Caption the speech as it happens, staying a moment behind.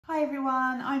Hi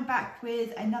everyone, I'm back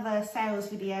with another sales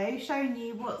video showing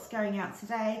you what's going out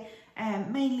today,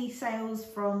 mainly sales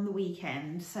from the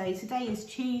weekend. So today is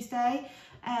Tuesday.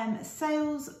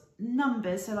 Sales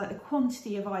numbers, so like the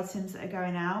quantity of items that are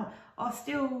going out, are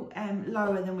still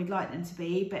lower than we'd like them to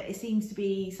be, but it seems to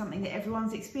be something that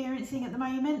everyone's experiencing at the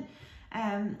moment.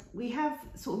 We have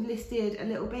sort of listed a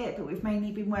little bit, but we've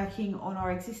mainly been working on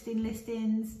our existing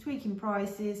listings, tweaking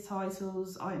prices,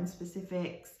 titles, item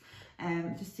specifics,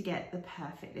 just to get the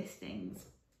perfect listings.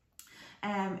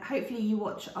 Hopefully you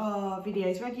watch our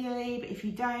videos regularly, but if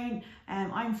you don't,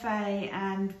 I'm Faye,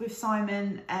 and with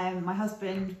Simon, my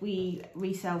husband, we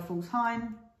resell full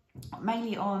time,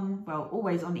 mainly on, well,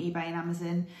 always on eBay and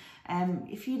Amazon.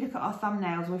 If you look at our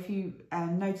thumbnails, or if you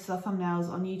notice our thumbnails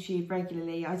on YouTube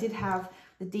regularly, I did have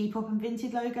the Depop and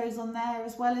Vinted logos on there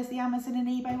as well as the Amazon and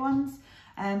eBay ones.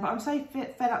 But I'm so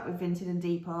fed up with Vinted and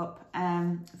Depop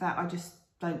that I just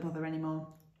don't bother anymore.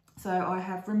 So I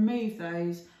have removed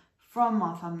those from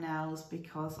my thumbnails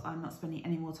because I'm not spending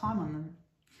any more time on them.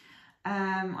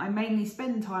 I mainly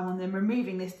spend time on them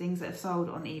removing listings that have sold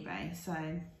on eBay. So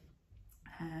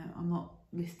I'm not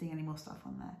listing any more stuff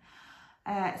on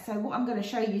there. So what I'm going to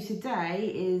show you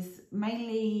today is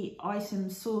mainly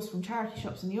items sourced from charity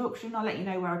shops in the auction. I'll let you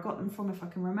know where I got them from if I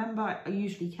can remember. I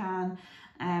usually can.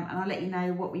 And I'll let you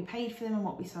know what we paid for them and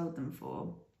what we sold them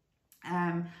for.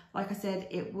 Like I said,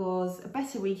 it was a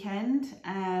better weekend.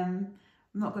 I'm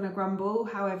not going to grumble.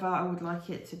 However, I would like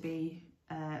it to be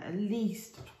at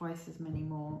least twice as many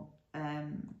more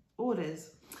orders.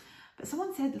 But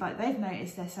someone said like they've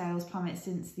noticed their sales plummet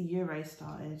since the Euro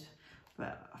started,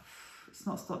 but it's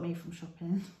not stopped me from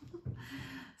shopping.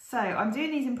 So I'm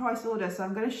doing these in price order, so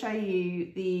I'm going to show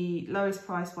you the lowest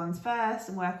price ones first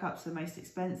and work up to the most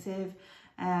expensive.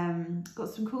 Got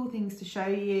some cool things to show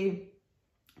you,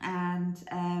 and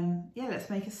yeah, let's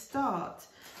make a start.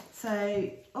 So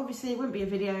obviously it wouldn't be a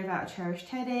video without a cherished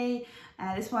teddy.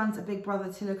 This one's a big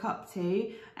brother to look up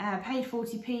to. Paid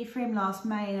 40p for him last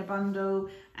May in a bundle,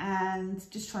 and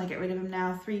just trying to get rid of him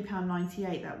now.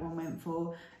 £3.98 that one went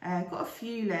for. Got a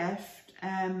few left,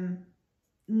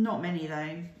 not many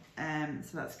though,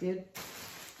 so that's good.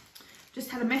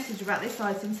 Just had a message about this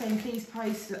item saying please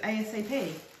post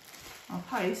ASAP. I'll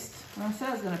post, well, I said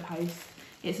I was going to post.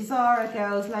 It's a Zara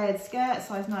girls layered skirt,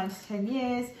 size 9 to 10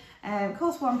 years.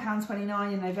 Cost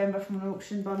 £1.29 in November from an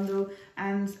auction bundle,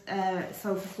 and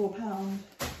sold for £4.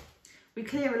 We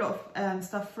clear a lot of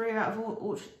stuff through out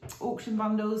of auction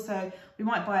bundles, so we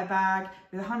might buy a bag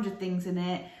with 100 things in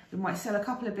it. We might sell a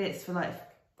couple of bits for like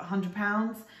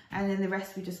 £100, and then the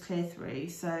rest we just clear through.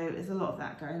 So there's a lot of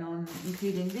that going on,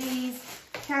 including these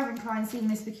Calvin Klein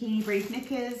seamless bikini brief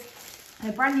knickers.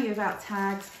 They're brand new without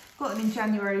tags. Got them in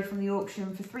January from the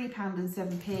auction for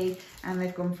 £3.07, and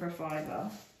they've gone for a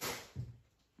 £5.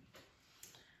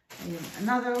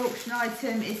 Another auction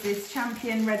item is this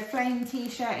Champion Red Flame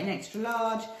t-shirt in extra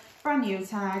large, brand new with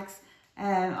tags.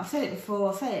 I've said it before,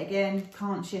 I'll say it again,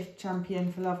 can't shift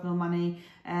Champion for love nor money.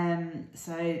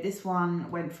 So this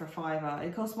one went for a £5.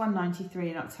 It cost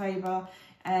 £1.93 in October.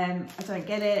 I don't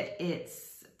get it. It's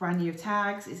brand new with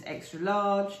tags, it's extra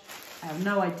large. I have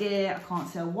no idea. I can't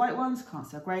sell white ones, can't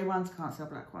sell grey ones, can't sell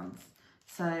black ones.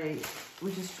 So we're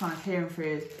just trying to clear them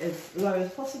through as low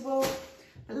as possible.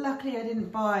 But luckily I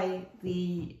didn't buy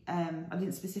the, I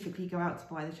didn't specifically go out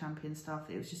to buy the Champion stuff.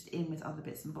 It was just in with other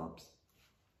bits and bobs.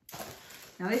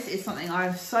 Now this is something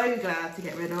I'm so glad to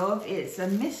get rid of. It's a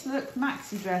Miss Look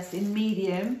maxi dress in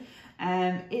medium.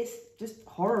 It's just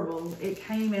horrible. It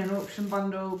came in an auction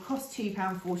bundle, cost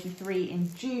 £2.43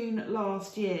 in June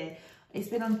last year. It's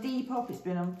been on Depop, it's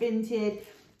been on Vinted,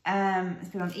 it's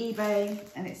been on eBay,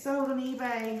 and it's sold on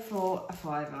eBay for a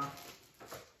 £5.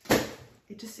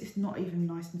 It's not even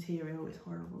nice material, it's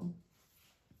horrible.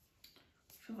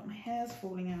 I feel like my hair's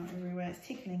falling out everywhere, it's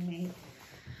tickling me.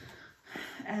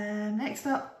 Next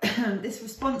up, this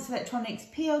Response Electronics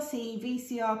PLC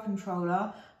VCR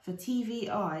controller for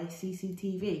TVI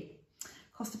CCTV.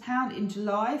 Cost £1 in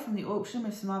July from the auction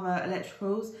with some other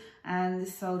electricals, and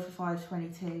this sold for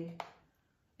 £5.22.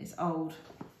 It's old.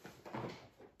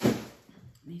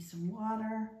 Need some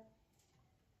water.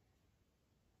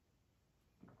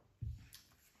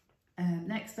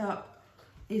 Next up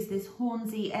is this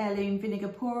Hornsey heirloom vinegar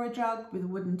pourer jug with a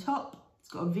wooden top. It's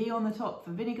got a V on the top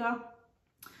for vinegar.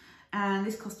 And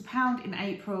this cost £1 in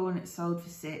April, and it sold for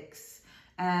 £6.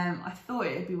 I thought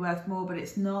it would be worth more, but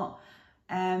it's not.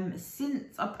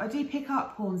 Since I do pick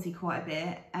up Hornsey quite a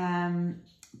bit,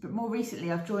 but more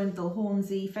recently I've joined the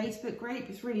Hornsey Facebook group.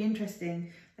 It's really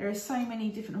interesting. There are so many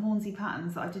different Hornsey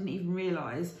patterns that I didn't even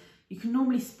realise. You can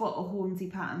normally spot a Hornsey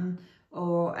pattern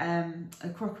or a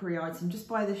crockery item just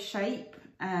by the shape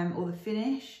or the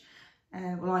finish.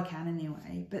 Well, I can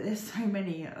anyway, but there's so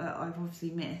many that I've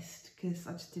obviously missed because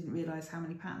I just didn't realise how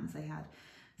many patterns they had.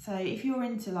 So if you're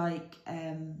into like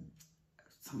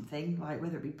something like,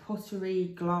 whether it be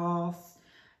pottery, glass,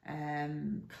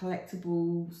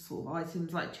 collectible sort of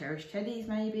items like cherished teddies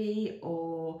maybe,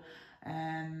 or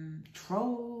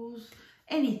trolls,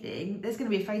 anything, there's going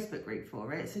to be a Facebook group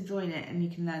for it, so join it and you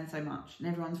can learn so much, and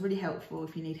everyone's really helpful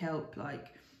if you need help like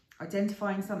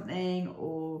identifying something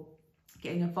or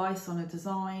getting advice on a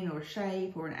design or a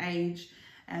shape or an age,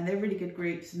 and they're really good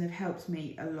groups and they've helped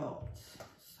me a lot.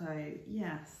 So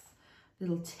yes,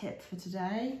 little tip for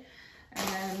today.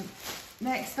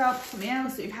 Next up, something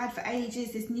else that we've had for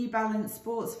ages, this New Balance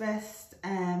sports vest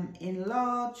in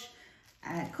large.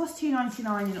 It cost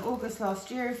 $2.99 in August last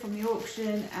year from the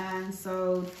auction and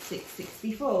sold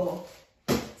 $6.64.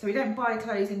 So we don't buy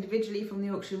clothes individually from the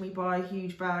auction, we buy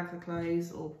huge bags of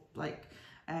clothes, or like,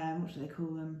 what do they call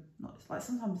them? Not, it's like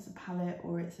sometimes it's a pallet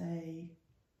or it's a,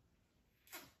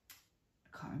 I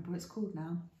can't remember what it's called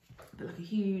now, but like a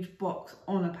huge box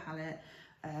on a pallet,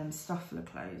 stuffed full of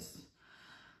clothes.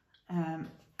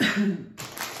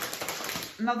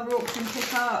 Another auction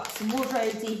pickup, some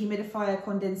wardrobe dehumidifier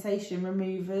condensation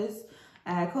removers.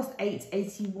 Cost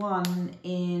 $8.81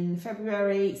 in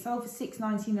February, sold for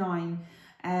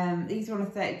 $6.99. These are on a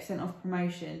 30% off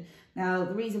promotion. Now,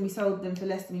 the reason we sold them for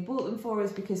less than we bought them for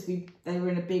is because they were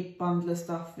in a big bundle of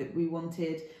stuff that we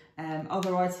wanted,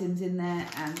 other items in there,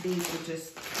 and these were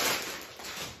just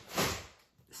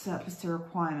surplus to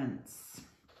requirements.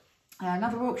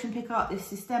 Another auction pickup,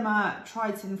 this Sistema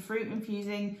Triton fruit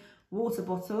infusing water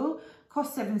bottle,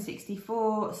 cost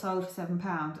 $7.64, sold for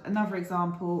 £7. Another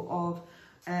example of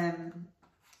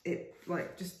it,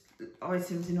 like just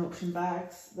items in auction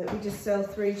bags that we just sell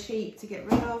through cheap to get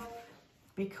rid of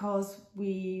because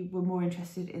we were more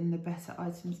interested in the better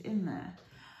items in there.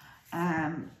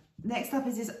 Next up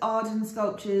is this Arden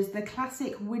Sculptures, the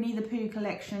classic Winnie the Pooh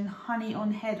collection honey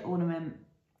on head ornament.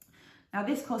 Now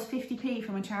this cost 50p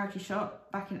from a charity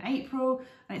shop back in April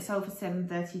and it sold for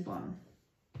 $7.31.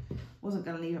 Wasn't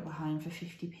going to leave it behind for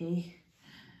 50p.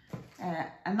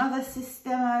 Another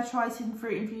Sistema Triton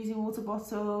fruit infusing water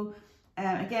bottle.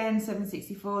 Again,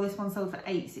 $7.64. This one sold for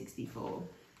 $8.64.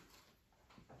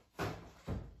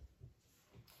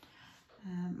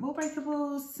 More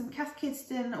breakables. Some Cath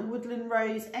Kidston Woodland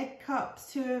Rose egg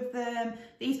cups, 2 of them.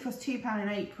 These cost £2 in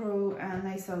April and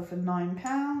they sold for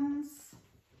 £9.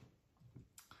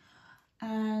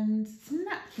 And some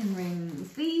napkin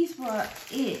rings. These were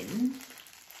in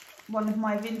one of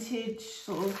my vintage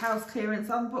sort of house clearance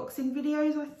unboxing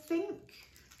videos, I think,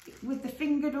 with the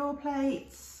finger door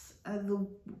plates, the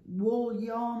wool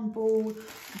yarn ball.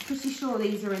 I'm pretty sure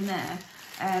these are in there.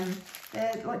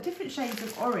 They're like different shades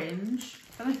of orange.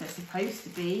 I don't know if they're supposed to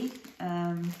be.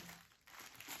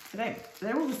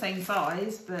 They're all the same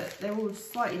size, but they're all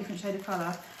slightly different shade of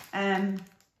colour.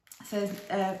 Says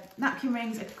napkin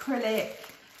rings, acrylic.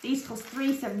 These cost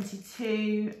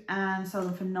 $3.72 and sold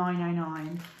them for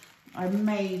 $9.09. I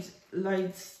made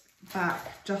loads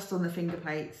back just on the finger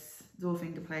plates, door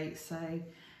finger plates, so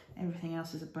everything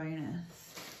else is a bonus.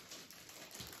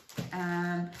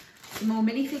 Some more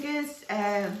minifigures.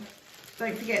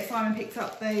 Don't forget Simon picked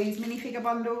up those minifigure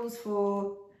bundles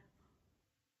for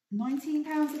 £19,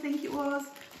 I think it was.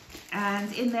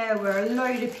 And in there were a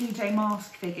load of PJ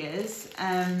Mask figures.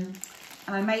 And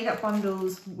I made up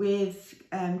bundles with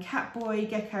Catboy,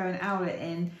 Gecko and Owlet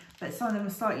in, but some of them are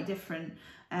slightly different.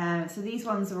 So these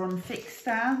ones are on fixed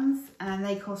stands and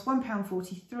they cost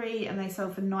 £1.43 and they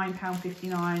sold for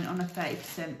 £9.59 on a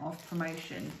 30% off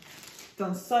promotion.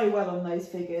 Done so well on those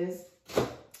figures.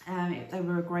 They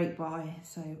were a great buy,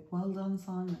 so well done,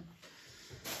 Simon.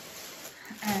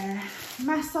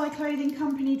 Masai Clothing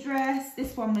Company dress.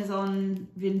 This one was on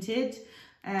Vinted,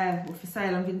 or for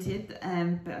sale on Vinted,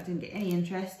 but I didn't get any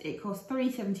interest. It cost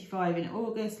 $3.75 in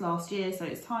August last year, so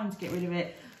it's time to get rid of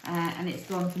it, and it's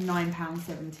gone for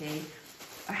 £9.70.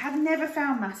 I had never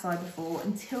found Masai before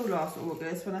until last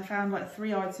August when I found like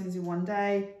 3 items in one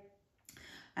day,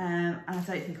 and I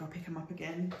don't think I'll pick them up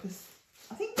again because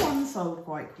I think one sold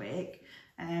quite quick.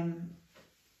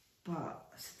 But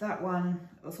that one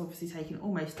was obviously taking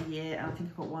almost a year and I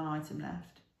think I've got 1 item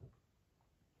left.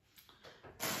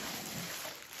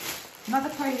 Another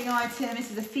clothing item,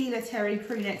 this is a Fila Terry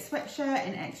crew neck sweatshirt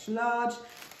in extra large.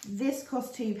 This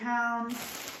cost £2.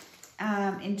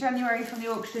 In January from the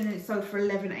auction and it sold for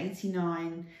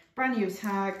 $11.89. Brand new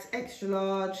tagged, extra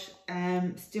large,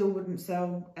 still wouldn't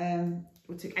sell,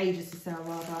 or took ages to sell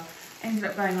rather. Ended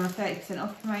up going on a 30%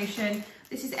 off promotion.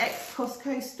 This is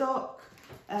ex-Costco stock.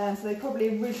 So they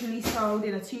probably originally sold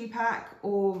in a 2-pack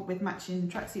or with matching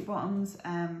tracksuit bottoms,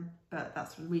 but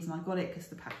that's the reason I got it, because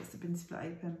the packets have been split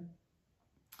open.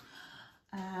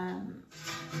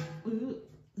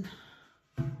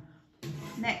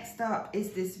 Next up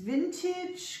is this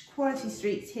vintage Quality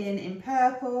Street tin in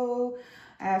purple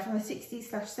from the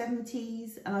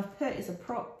 60s/70s, and I've put it's a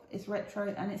prop, it's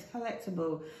retro and it's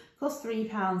collectible. Cost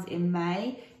 £3 in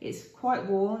May. It's quite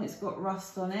worn, it's got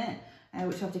rust on it,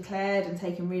 which I've declared and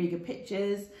taken really good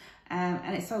pictures,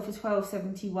 and it sold for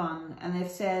 £12.71, and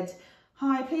they've said,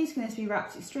 "Hi, please can this be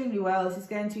wrapped extremely well? This is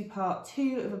going to be part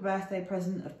 2 of a birthday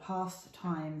present of past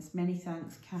times. Many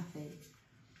thanks, Kathy."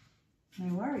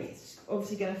 No worries.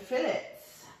 Obviously going to fill it.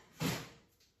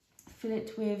 Fill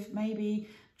it with maybe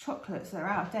chocolates that are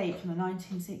out of date from the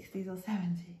 1960s or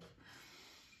 70s.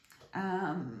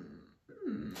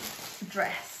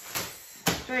 Dress.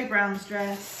 Joe Brown's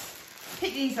dress.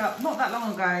 Picked these up not that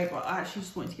long ago, but I actually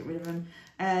just wanted to get rid of them.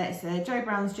 It's a Joe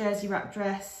Brown's jersey wrap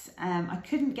dress. I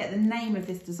couldn't get the name of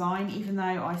this design, even though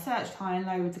I searched high and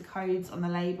low with the codes on the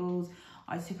labels.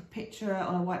 I took a picture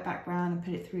on a white background and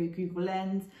put it through Google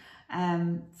Lens.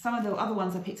 Some of the other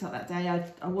ones I picked up that day,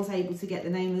 I was able to get the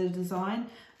name of the design,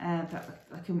 but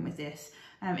I couldn't with this.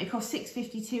 It cost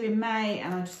 £6.52 in May,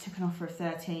 and I just took an offer of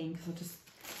 £13 because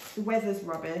the weather's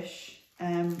rubbish.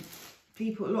 A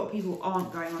lot of people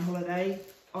aren't going on holiday.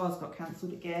 Ours got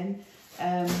cancelled again.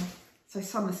 So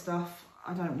summer stuff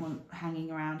I don't want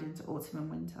hanging around into autumn and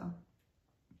winter.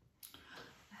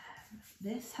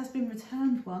 This has been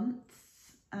returned once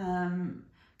because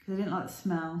I didn't like the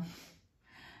smell.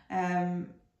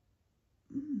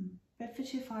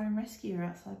 Bedfordshire Fire and Rescue are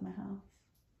outside my house.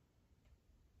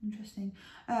 Interesting.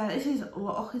 This is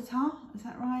L'Occitane, is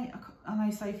that right? I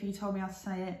know Sophie, you told me how to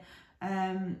say it.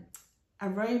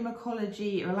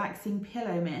 Aromacology Relaxing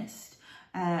Pillow Mist.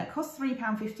 Cost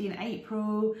 £3.50 in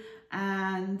April,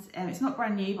 and it's not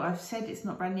brand new, but I've said it's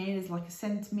not brand new. It's like a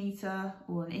centimetre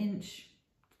or an inch.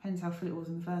 Depends how full it was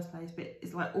in the first place, but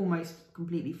it's like almost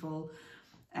completely full.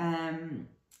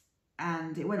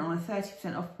 And it went on a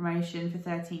 30% off promotion for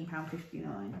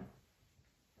 £13.59.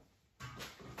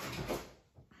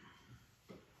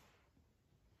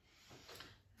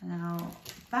 Now,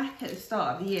 back at the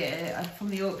start of the year, from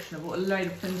the auction, I bought a load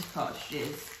of printer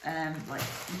cartridges, like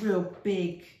real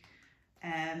big,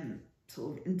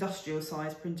 sort of industrial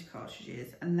size printer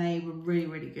cartridges, and they were really,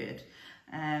 really good.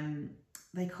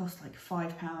 They cost like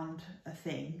 £5 a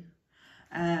thing,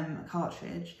 a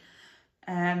cartridge.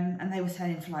 And they were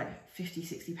selling for like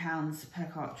 £50–60 per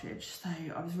cartridge, so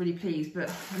I was really pleased.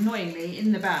 But annoyingly,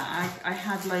 in the bag I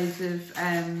had loads of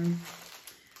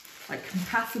like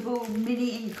compatible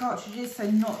mini ink cartridges, so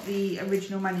not the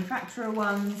original manufacturer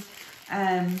ones,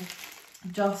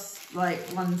 just like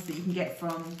ones that you can get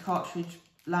from Cartridge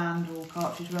Land or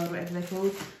Cartridge World, whatever they're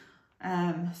called.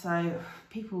 So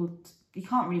you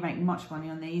can't really make much money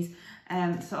on these.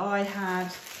 So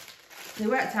they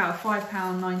worked out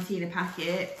 £5.19 a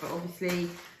packet, but obviously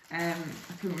I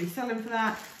couldn't really sell them for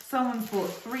that. Someone's bought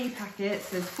 3 packets,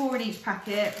 there's 4 in each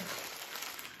packet.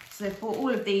 So they bought all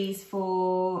of these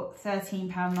for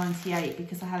 £13.98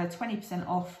 because I had a 20%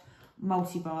 off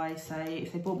multi-buy. So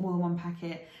if they bought more than 1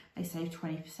 packet, they saved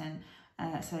 20%.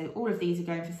 So all of these are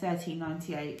going for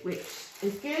 £13.98, which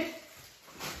is good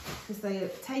because they are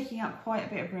taking up quite a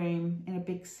bit of room in a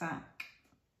big sack.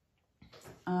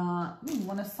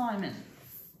 One assignment.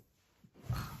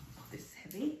 Oh, this is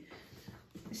heavy.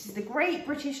 This is the Great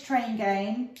British Train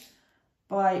Game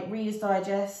by Reader's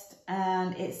Digest,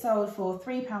 and it sold for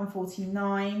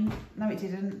 £3.49. No, it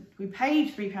didn't. We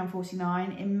paid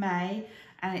 £3.49 in May,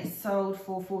 and it sold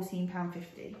for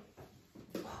 £14.50.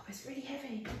 Oh, it's really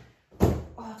heavy. Oh,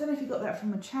 I don't know if you got that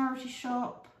from a charity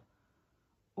shop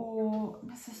or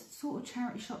that's a sort of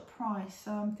charity shop price,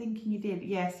 so I'm thinking you did.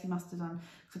 Yes, you must have done,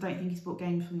 because I don't think he's bought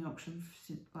games from the auction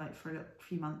for a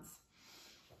few months.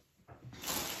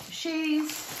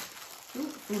 Shoes, ooh,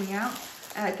 falling out.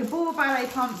 Gabor ballet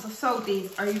pumps. I've sold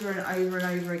these over and over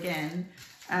and over again.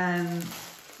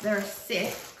 There are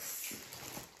 6.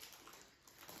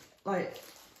 Like,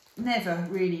 never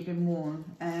really been worn.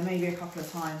 Maybe a couple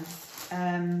of times.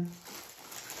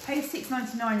 Paid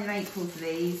 £6.99 in April for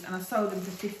these, and I sold them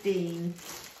for £15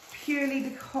 purely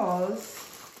because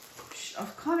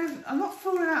I'm not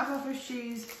falling out of other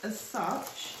shoes as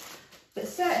such, but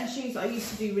certain shoes that I used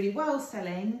to do really well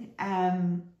selling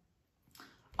aren't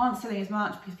selling as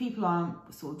much because people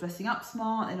aren't sort of dressing up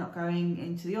smart, they're not going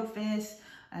into the office.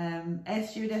 Air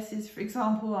stewardesses, for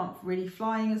example, aren't really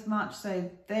flying as much, so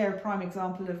they're a prime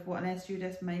example of what an air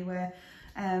stewardess may wear.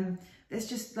 There's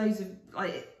just loads of,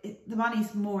 like, the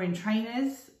money's more in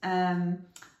trainers,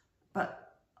 but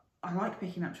I like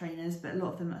picking up trainers, but a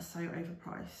lot of them are so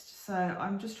overpriced. So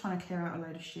I'm just trying to clear out a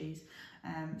load of shoes.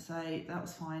 So that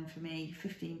was fine for me,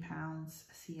 £15.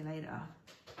 See you later.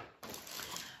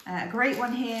 A great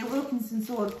one here, Wilkinson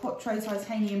Sword Quattro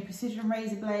Titanium Precision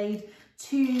Razor Blade,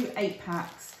 2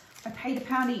 8-packs. I paid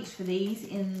 £1 each for these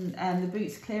in the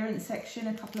Boots clearance section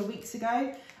a couple of weeks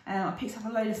ago. I picked up a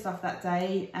load of stuff that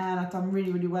day and I've done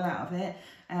really, really well out of it.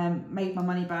 Made my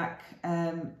money back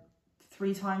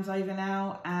 3 times over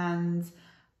now, and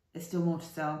there's still more to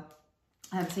sell.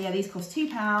 So yeah, these cost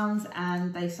 £2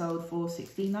 and they sold for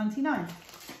 $16.99.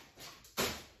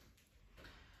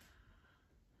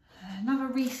 Another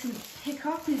recent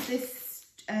pickup is this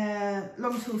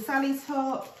Long Tall Sally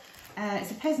top.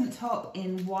 It's a peasant top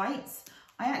in white.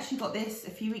 I actually got this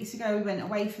a few weeks ago. We went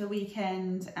away for the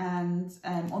weekend, and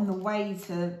on the way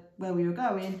to where we were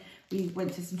going, we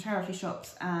went to some charity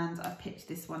shops and I picked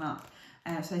this one up.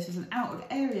 So this was an out of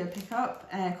area pickup.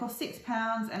 Cost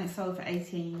 £6 and it sold for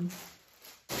 18.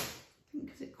 I think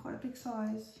because it's quite a big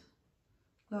size,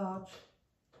 large.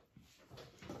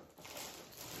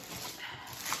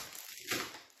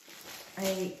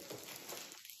 A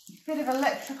bit of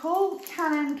electrical,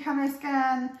 Canon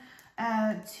CameroScan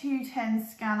 210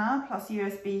 scanner plus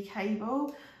USB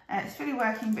cable. It's fully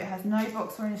working but it has no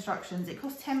box or instructions. It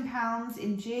cost £10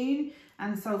 in June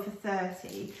and sold for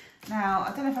 30. Now,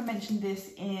 I don't know if I mentioned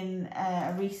this in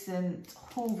a recent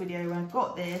haul video when I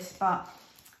got this, but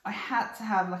I had to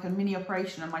have like a mini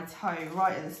operation on my toe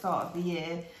right at the start of the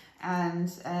year, and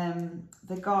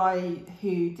the guy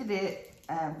who did it,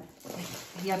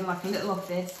 he had like a little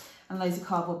office and loads of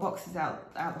cardboard boxes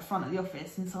out the front of the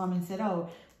office, and Simon said, "Oh,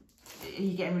 are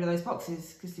you getting rid of those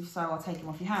boxes? Because if so, I'll take them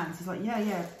off your hands." He's like,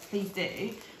 yeah, please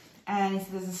do. And he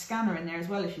said, "There's a scanner in there as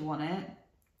well if you want it,"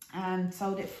 and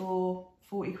sold it for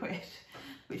 40 quid,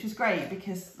 which was great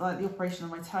because like the operation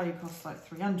on my toe cost like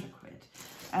 300 quid.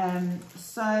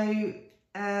 So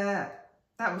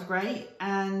that was great,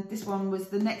 and this one was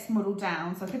the next model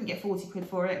down, so I couldn't get 40 quid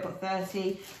for it, got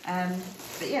 30.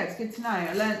 But yeah, it's good to know.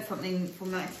 I learned something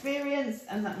from that experience,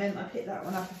 and that meant I picked that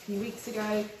one up a few weeks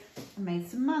ago and made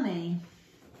some money.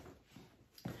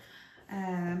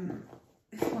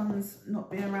 This one's not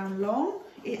been around long.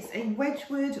 It's a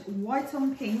Wedgwood white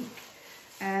on pink,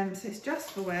 so it's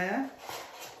just for wear.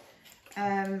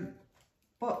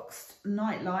 Boxed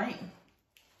nightlight.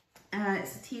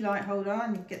 It's a tea light holder,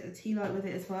 and you get the tea light with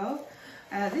it as well.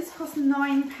 This cost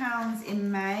 £9 in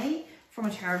May from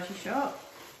a charity shop,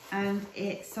 and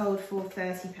it sold for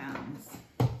 £30,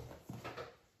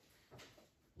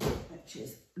 which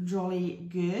is jolly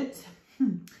good.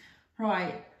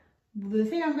 Right, the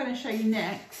thing I'm going to show you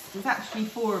next, there's actually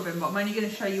 4 of them, but I'm only going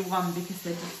to show you one because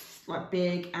they're just like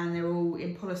big and they're all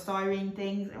in polystyrene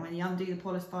things, and when you undo the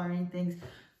polystyrene things,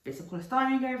 bits of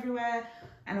polystyrene go everywhere,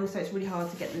 and also it's really hard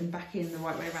to get them back in the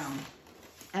right way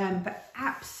around. But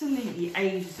absolutely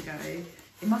ages ago,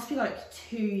 it must be like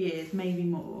 2 years, maybe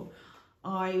more,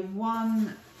 I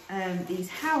won these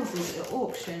houses at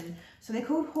auction. So they're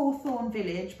called Hawthorne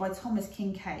Village by Thomas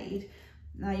Kincaid.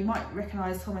 Now you might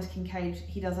recognise Thomas Kincaid.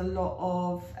 He does a lot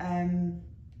of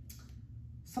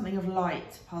something of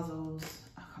light puzzles.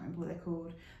 I can't remember what they're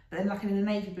called, but they're like in a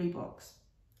navy blue box.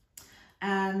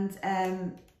 And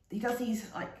he does these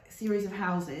like series of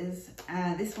houses.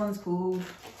 This one's called,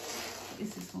 what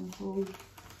is this one called?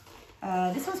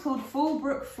 This one's called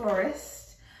Fallbrook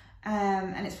Florist,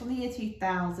 and it's from the year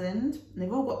 2000. And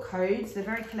they've all got codes, they're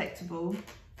very collectible.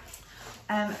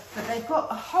 But they've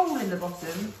got a hole in the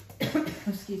bottom,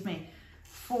 excuse me,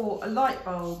 for a light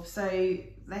bulb. So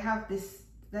they have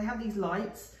these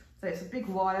lights. So it's a big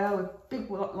wire with big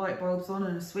light bulbs on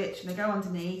and a switch, and they go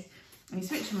underneath, and you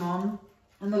switch them on,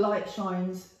 and the light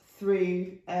shines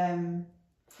through the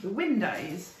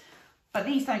windows. But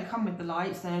these don't come with the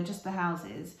lights, they're just the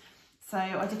houses. So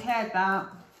I declared that.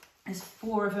 There's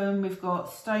 4 of them. We've got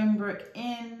Stonebrook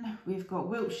Inn, we've got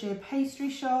Wiltshire Pastry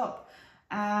Shop,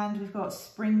 and we've got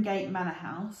Springate Manor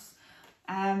House.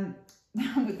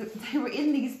 They were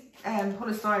in these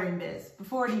polystyrene bits.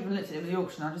 Before I'd even looked at it at the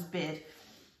auction, I just bid.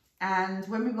 And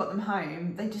when we got them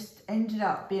home, they just ended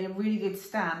up being a really good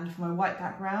stand for my white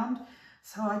background.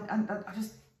 So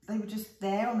they were just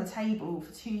there on the table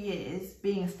for 2 years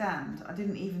being a stand. I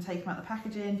didn't even take them out the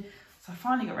packaging. So I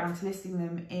finally got around to listing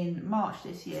them in March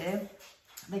this year.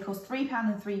 They cost £3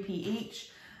 and 3p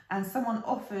each. And someone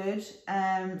offered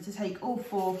to take all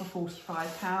 4 for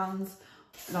 £45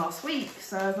 last week.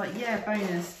 So I was like, yeah,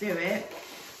 bonus, do it.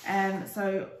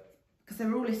 So, because they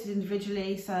were all listed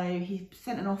individually, so he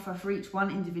sent an offer for each one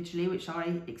individually, which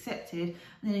I accepted.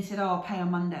 And then he said, "Oh, I'll pay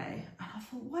on Monday." And I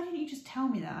thought, why didn't you just tell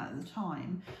me that at the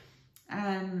time?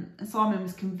 and Simon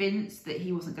was convinced that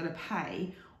he wasn't going to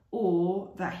pay, or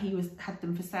that he had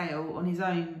them for sale on his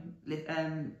own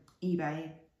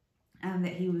eBay, and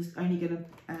that he was only going to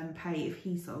pay if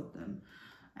he sold them.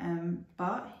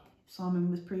 But Simon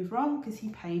was proved wrong because he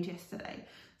paid yesterday.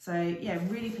 So yeah,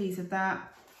 really pleased with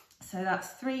that. So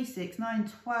that's 3, 6,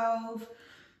 9, 12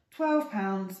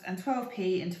 pounds and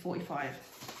 12p into 45.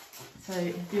 So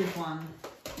a good one.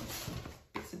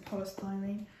 It's a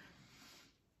polystyrene.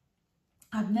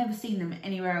 I've never seen them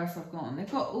anywhere else I've gone.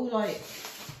 They've got all like,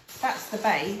 that's the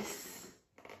base,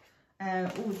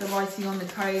 all the writing on the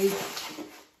code,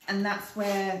 and that's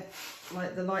where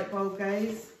like the light bulb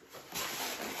goes.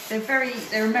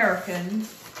 They're American,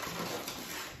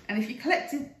 and if you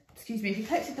collected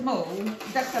them all, you'd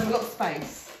have to have a lot of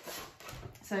space.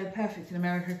 So perfect in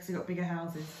America because they've got bigger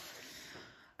houses.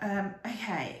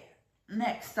 Okay,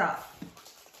 next up,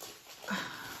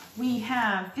 we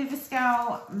have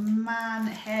Viviscal Man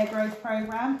Hair Growth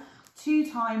Program,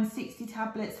 2 times 60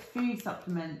 tablets food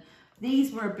supplement.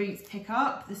 These were a Boots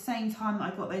pickup, the same time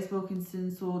that I got those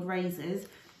Wilkinson sword razors.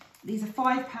 These are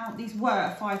 £5. These were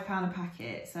a £5 a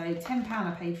packet, so £10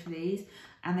 I paid for these,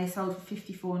 and they sold for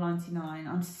 £54.99.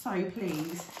 I'm so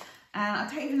pleased, and I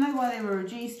don't even know why they were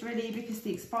reduced really, because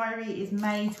the expiry is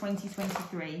May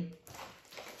 2023.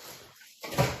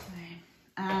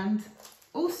 And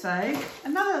also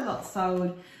another lot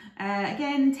sold.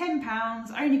 Again,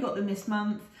 £10. Only got them this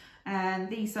month, and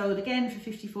these sold again for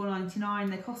 £54.99.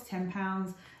 They cost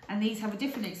 £10. And these have a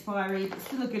different expiry, but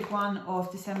still a good one, of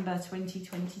December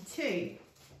 2022.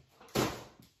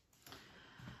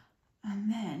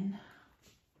 And then,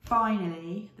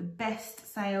 finally, the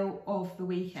best sale of the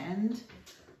weekend.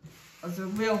 It was a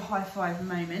real high five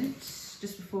moment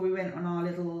just before we went on our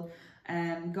little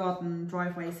garden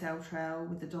driveway sale trail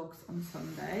with the dogs on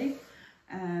Sunday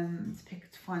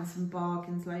to find some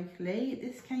bargains locally.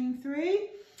 This came through.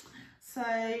 So,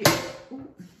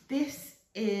 this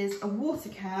is a water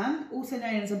can, also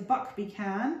known as a Buckby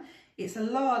can. It's a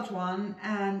large one,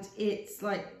 and it's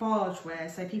like bargeware,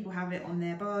 so people have it on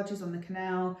their barges on the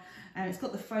canal. It's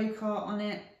got the folk art on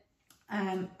it.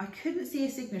 I couldn't see a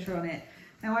signature on it.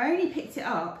 Now, I only picked it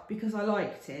up because I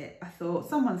liked it. I thought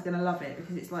someone's going to love it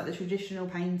because it's like the traditional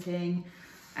painting.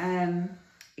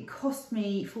 It cost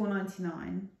me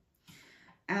 £4.99,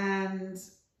 and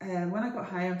when I got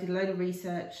home I did a load of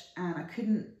research, and I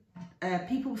couldn't,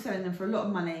 people were selling them for a lot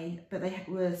of money, but they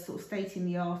were sort of stating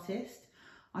the artist.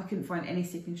 I couldn't find any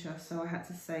signature, so I had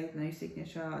to say no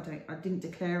signature. I didn't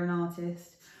declare an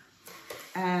artist.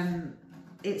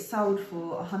 It sold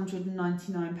for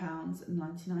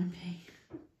 £199.99.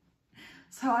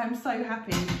 So I'm so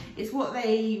happy. It's what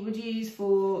they would use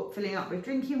for filling up with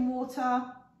drinking water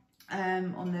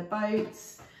on their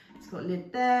boats. It's got a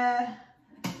lid there.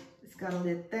 It's got a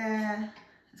lid there.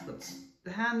 It's got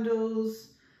the handles.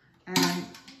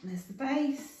 There's the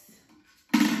base.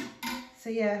 So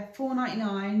yeah,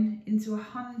 £4.99 into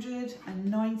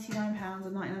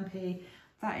 £199.99.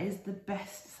 That is the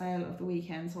best sale of the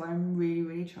weekend, so I'm really,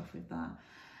 really chuffed with that.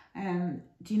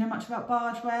 Do you know much about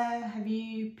bargeware? Have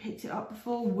you picked it up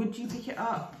before? Would you pick it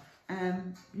up?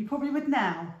 You probably would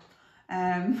now.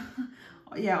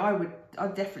 Yeah, I would.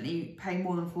 I'd definitely pay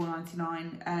more than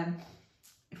 £4.99.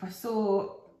 If I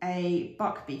saw a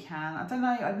Buckby can, I don't know,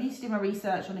 I need to do my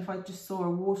research on if I just saw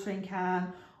a watering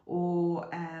can or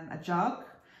a jug.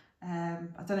 I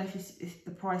don't know if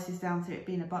the price is down to it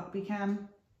being a Buckby can.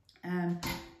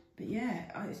 But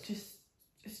yeah, it's just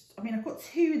I mean, I've got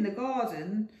 2 in the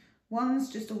garden.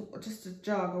 One's just a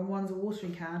jug and one's a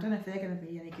watering can. I don't know if they're going to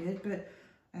be any good, but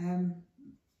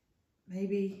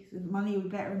maybe the money would be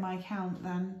better in my account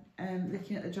than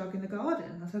looking at the jug in the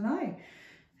garden. I don't know.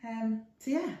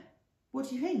 So yeah, what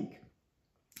do you think?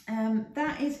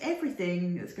 That is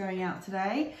everything that's going out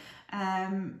today.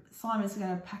 Simon's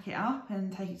going to pack it up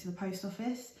and take it to the post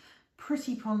office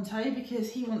pretty pronto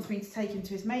because he wants me to take him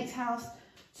to his mate's house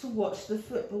to watch the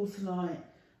football tonight,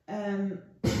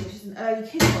 which is an early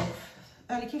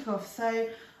kickoff. So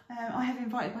I have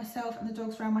invited myself and the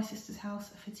dogs around my sister's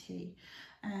house for tea.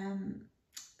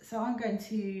 So I'm going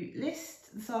to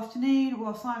list this afternoon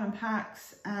while Simon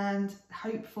packs and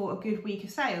hope for a good week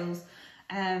of sales.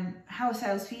 How are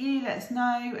sales for you? Let us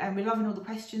know. We're loving all the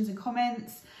questions and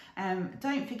comments.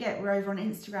 Don't forget, we're over on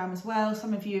Instagram as well.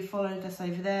 Some of you have followed us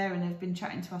over there and have been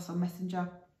chatting to us on Messenger,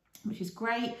 which is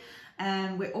great.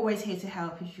 We're always here to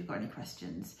help if you've got any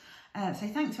questions. So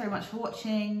thanks very much for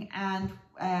watching, and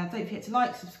don't forget to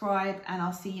like, subscribe, and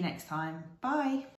I'll see you next time. Bye.